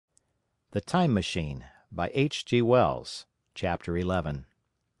The Time Machine by H.G. Wells. Chapter 11.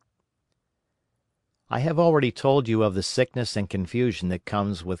 I have already told you of the sickness and confusion that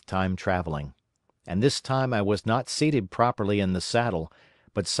comes with time traveling, and this time I was not seated properly in the saddle,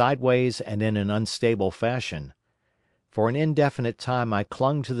 but sideways and in an unstable fashion. For an indefinite time I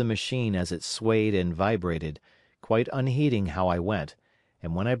clung to the machine as it swayed and vibrated, quite unheeding how I went,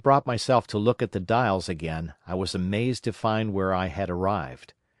 and when I brought myself to look at the dials again, I was amazed to find where I had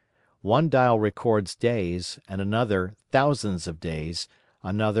arrived. One dial records days, and another thousands of days,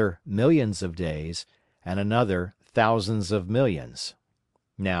 another millions of days, and another thousands of millions.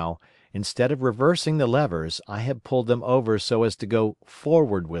 Now, instead of reversing the levers, I had pulled them over so as to go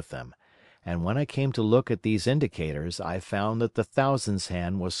forward with them, and when I came to look at these indicators I found that the thousands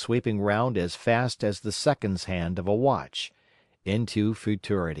hand was sweeping round as fast as the seconds hand of a watch, into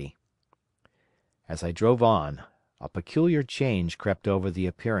futurity. As I drove on, a peculiar change crept over the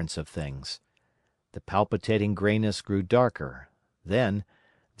appearance of things. The palpitating grayness grew darker; then,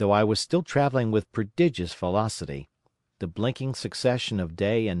 though I was still travelling with prodigious velocity, the blinking succession of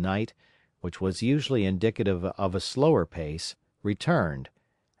day and night, which was usually indicative of a slower pace, returned,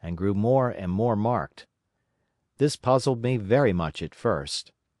 and grew more and more marked. This puzzled me very much at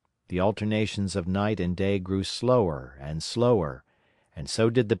first. The alternations of night and day grew slower, and so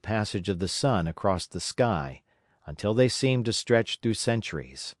did the passage of the sun across the sky, until they seemed to stretch through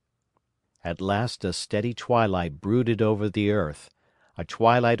centuries. At last a steady twilight brooded over the earth, a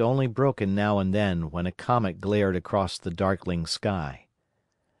twilight only broken now and then when a comet glared across the darkling sky.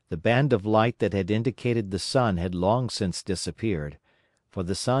 The band of light that had indicated the sun had long since disappeared, for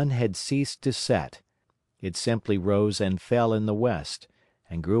the sun had ceased to set; it simply rose and fell in the west,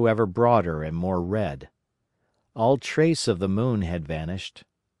 and grew ever broader and more red. All trace of the moon had vanished.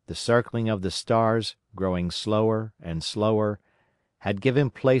 The circling of the stars, growing slower and slower, had given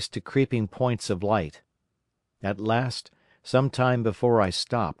place to creeping points of light. At last, some time before I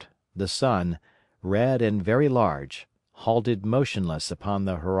stopped, the sun, red and very large, halted motionless upon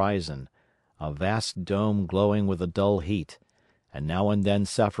the horizon, a vast dome glowing with a dull heat, and now and then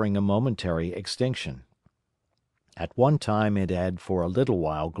suffering a momentary extinction. At one time it had for a little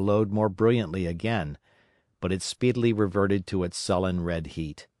while glowed more brilliantly again, but it speedily reverted to its sullen red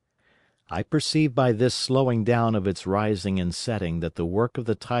heat. I perceived by this slowing down of its rising and setting that the work of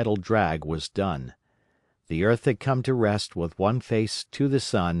the tidal drag was done. The earth had come to rest with one face to the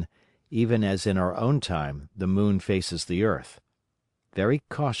sun, even as in our own time the moon faces the earth. Very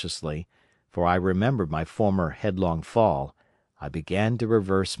cautiously, for I remembered my former headlong fall, I began to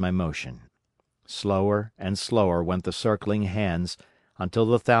reverse my motion. Slower and slower went the circling hands until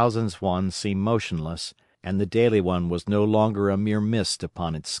the thousands one seemed motionless, and the daily one was no longer a mere mist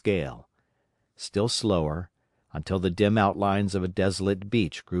upon its scale. Still slower, until the dim outlines of a desolate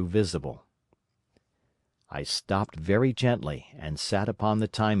beach grew visible. I stopped very gently and sat upon the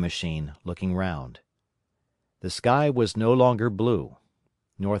Time Machine, looking round. The sky was no longer blue.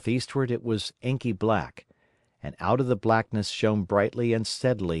 Northeastward it was inky black, and out of the blackness shone brightly and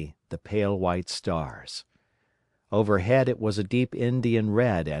steadily the pale white stars. Overhead it was a deep Indian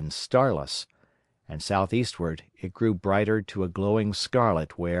red and starless, and southeastward it grew brighter to a glowing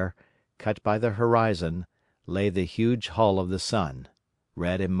scarlet where, cut by the horizon, lay the huge hull of the sun,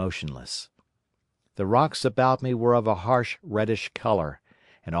 red and motionless. The rocks about me were of a harsh reddish colour,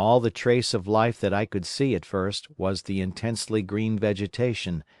 and all the trace of life that I could see at first was the intensely green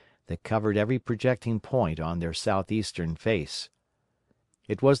vegetation that covered every projecting point on their southeastern face.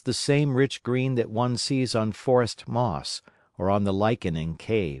 It was the same rich green that one sees on forest moss, or on the lichen in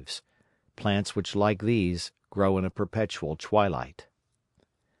caves, plants which like these grow in a perpetual twilight.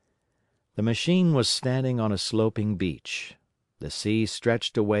 The machine was standing on a sloping beach. The sea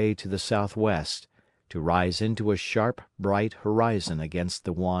stretched away to the southwest, to rise into a sharp, bright horizon against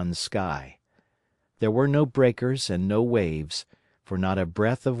the wan sky. There were no breakers and no waves, for not a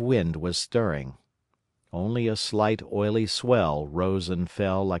breath of wind was stirring. Only a slight oily swell rose and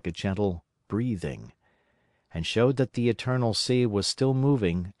fell like a gentle breathing, and showed that the eternal sea was still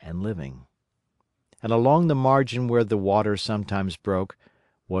moving and living. And along the margin where the water sometimes broke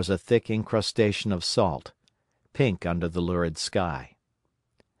was a thick incrustation of salt, pink under the lurid sky.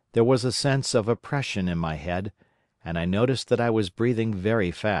 There was a sense of oppression in my head, and I noticed that I was breathing very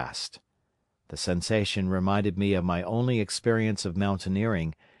fast. The sensation reminded me of my only experience of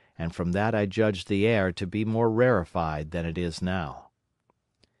mountaineering, and from that I judged the air to be more rarefied than it is now.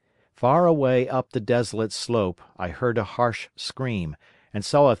 Far away up the desolate slope I heard a harsh scream, and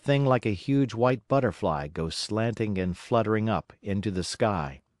saw a thing like a huge white butterfly go slanting and fluttering up into the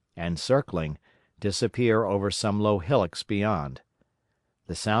sky, and circling, disappear over some low hillocks beyond.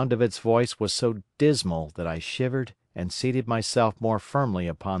 The sound of its voice was so dismal that I shivered and seated myself more firmly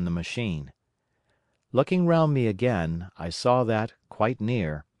upon the machine. Looking round me again, I saw that, quite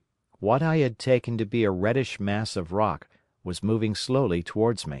near, what I had taken to be a reddish mass of rock was moving slowly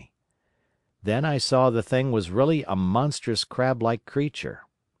towards me. Then I saw the thing was really a monstrous crab-like creature.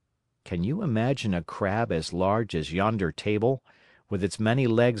 Can you imagine a crab as large as yonder table, with its many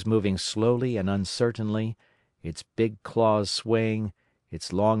legs moving slowly and uncertainly, its big claws swaying,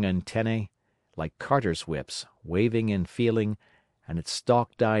 its long antennae, like carters' whips, waving and feeling, and its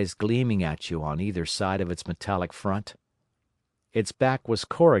stalked eyes gleaming at you on either side of its metallic front? Its back was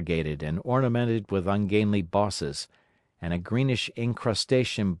corrugated and ornamented with ungainly bosses, and a greenish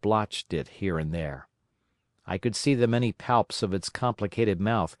incrustation blotched it here and there. I could see the many palps of its complicated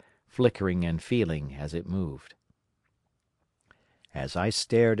mouth flickering and feeling as it moved. As I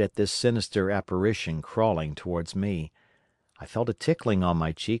stared at this sinister apparition crawling towards me, I felt a tickling on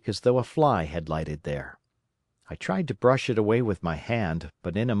my cheek as though a fly had lighted there. I tried to brush it away with my hand,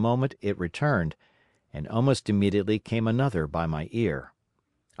 but in a moment it returned, and almost immediately came another by my ear.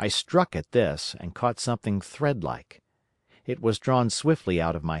 I struck at this, and caught something thread-like. It was drawn swiftly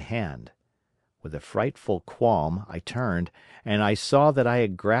out of my hand. With a frightful qualm I turned, and I saw that I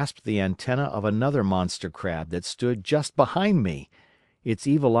had grasped the antenna of another monster crab that stood just behind me. Its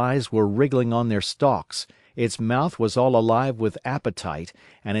evil eyes were wriggling on their stalks, its mouth was all alive with appetite,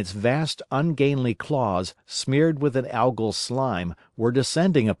 and its vast ungainly claws, smeared with an algal slime, were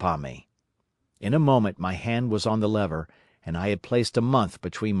descending upon me. In a moment my hand was on the lever, and I had placed a month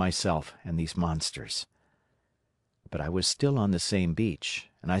between myself and these monsters. But I was still on the same beach,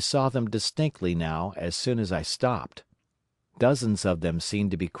 and I saw them distinctly now as soon as I stopped. Dozens of them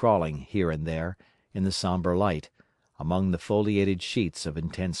seemed to be crawling here and there, in the sombre light, among the foliated sheets of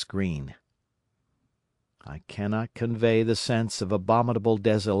intense green. I cannot convey the sense of abominable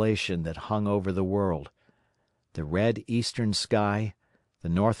desolation that hung over the world. The red eastern sky, the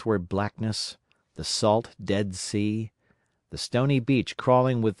northward blackness, the salt dead sea, the stony beach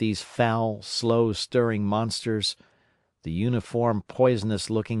crawling with these foul, slow-stirring monsters, the uniform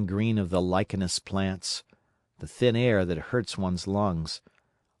poisonous-looking green of the lichenous plants, the thin air that hurts one's lungs,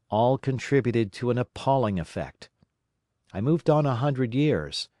 all contributed to an appalling effect. I moved on 100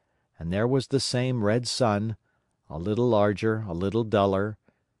 years, and there was the same red sun, a little larger, a little duller,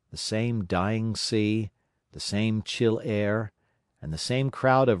 the same dying sea, the same chill air, and the same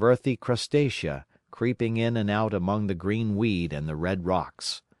crowd of earthy crustacea creeping in and out among the green weed and the red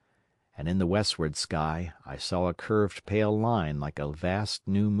rocks. And in the westward sky I saw a curved pale line like a vast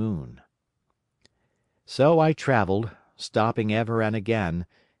new moon. So I travelled, stopping ever and again,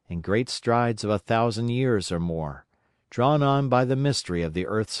 in great strides of 1,000 years or more, drawn on by the mystery of the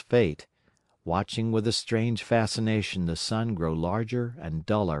earth's fate, watching with a strange fascination the sun grow larger and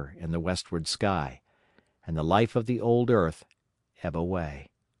duller in the westward sky, and the life of the old earth ebb away.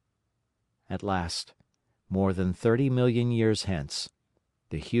 At last, more than 30 million years hence,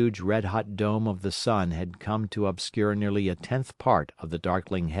 the huge red-hot dome of the sun had come to obscure nearly a tenth part of the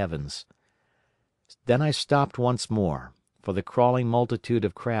darkling heavens. Then I stopped once more, for the crawling multitude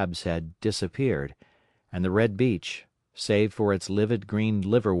of crabs had disappeared, and the red beach, save for its livid green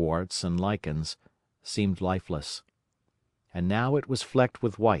liverworts and lichens, seemed lifeless. And now it was flecked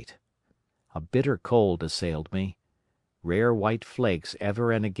with white. A bitter cold assailed me. Rare white flakes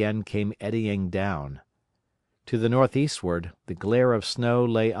ever and again came eddying down. To the northeastward, the glare of snow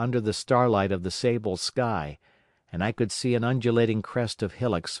lay under the starlight of the sable sky, and I could see an undulating crest of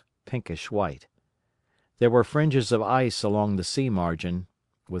hillocks, pinkish white. There were fringes of ice along the sea margin,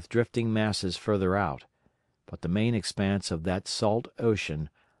 with drifting masses further out, but the main expanse of that salt ocean,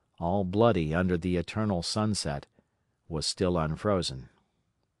 all bloody under the eternal sunset, was still unfrozen.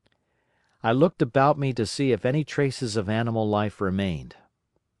 I looked about me to see if any traces of animal life remained.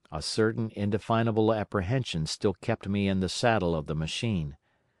 A certain indefinable apprehension still kept me in the saddle of the machine,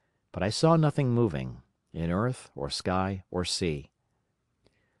 but I saw nothing moving, in earth or sky or sea.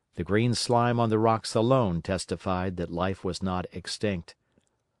 The green slime on the rocks alone testified that life was not extinct.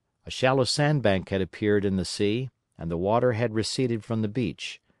 A shallow sandbank had appeared in the sea, and the water had receded from the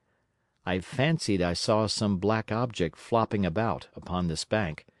beach. I fancied I saw some black object flopping about upon this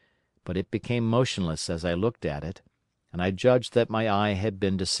bank, but it became motionless as I looked at it, and I judged that my eye had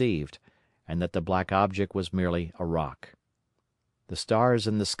been deceived, and that the black object was merely a rock. The stars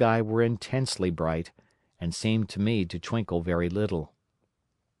in the sky were intensely bright, and seemed to me to twinkle very little.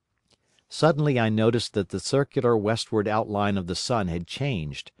 Suddenly I noticed that the circular westward outline of the sun had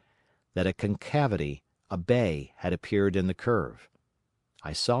changed, that a concavity, a bay, had appeared in the curve.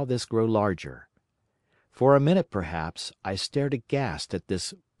 I saw this grow larger. For a minute perhaps I stared aghast at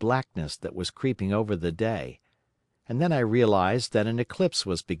this blackness that was creeping over the day, and then I realized that an eclipse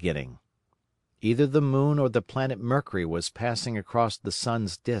was beginning. Either the moon or the planet Mercury was passing across the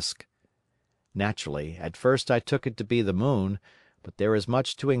sun's disk. Naturally, at first I took it to be the moon, but there is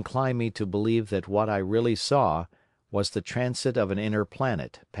much to incline me to believe that what I really saw was the transit of an inner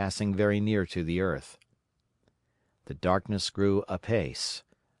planet passing very near to the earth. The darkness grew apace.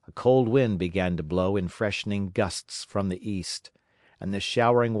 A cold wind began to blow in freshening gusts from the east, and the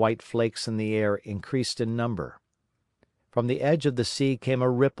showering white flakes in the air increased in number. From the edge of the sea came a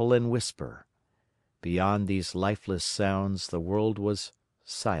ripple and whisper. Beyond these lifeless sounds the world was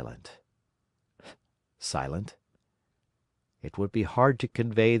silent. Silent? It would be hard to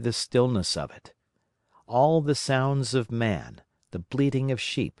convey the stillness of it. All the sounds of man, the bleating of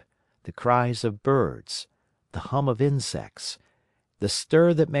sheep, the cries of birds, the hum of insects, the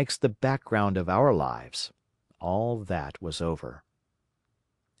stir that makes the background of our lives, all that was over.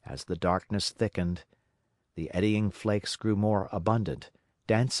 As the darkness thickened, the eddying flakes grew more abundant,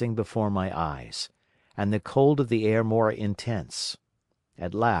 dancing before my eyes, and the cold of the air more intense.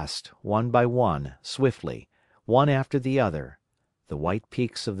 At last, one by one, swiftly, one after the other, the white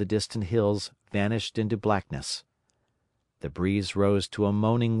peaks of the distant hills vanished into blackness. The breeze rose to a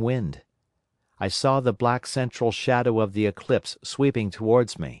moaning wind. I saw the black central shadow of the eclipse sweeping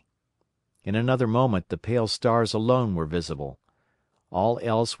towards me. In another moment the pale stars alone were visible. All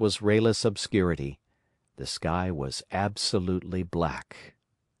else was rayless obscurity. The sky was absolutely black.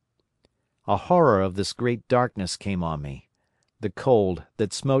 A horror of this great darkness came on me. The cold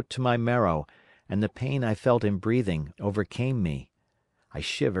that smote to my marrow, and the pain I felt in breathing, overcame me. I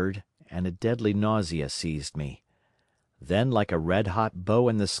shivered, and a deadly nausea seized me. Then like a red-hot bow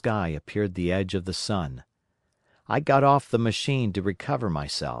in the sky appeared the edge of the sun. I got off the machine to recover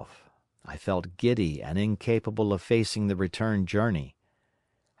myself. I felt giddy and incapable of facing the return journey.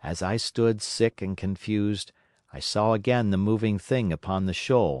 As I stood sick and confused, I saw again the moving thing upon the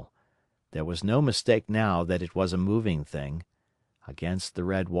shoal. There was no mistake now that it was a moving thing, against the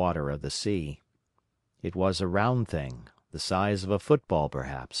red water of the sea. It was a round thing, the size of a football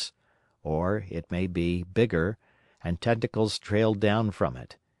perhaps, or, it may be, bigger, and tentacles trailed down from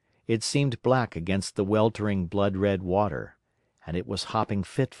it. It seemed black against the weltering blood-red water, and it was hopping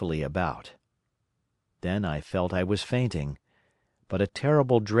fitfully about. Then I felt I was fainting, but a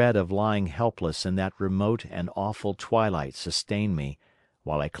terrible dread of lying helpless in that remote and awful twilight sustained me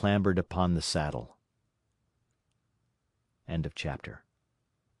while I clambered upon the saddle. End of chapter.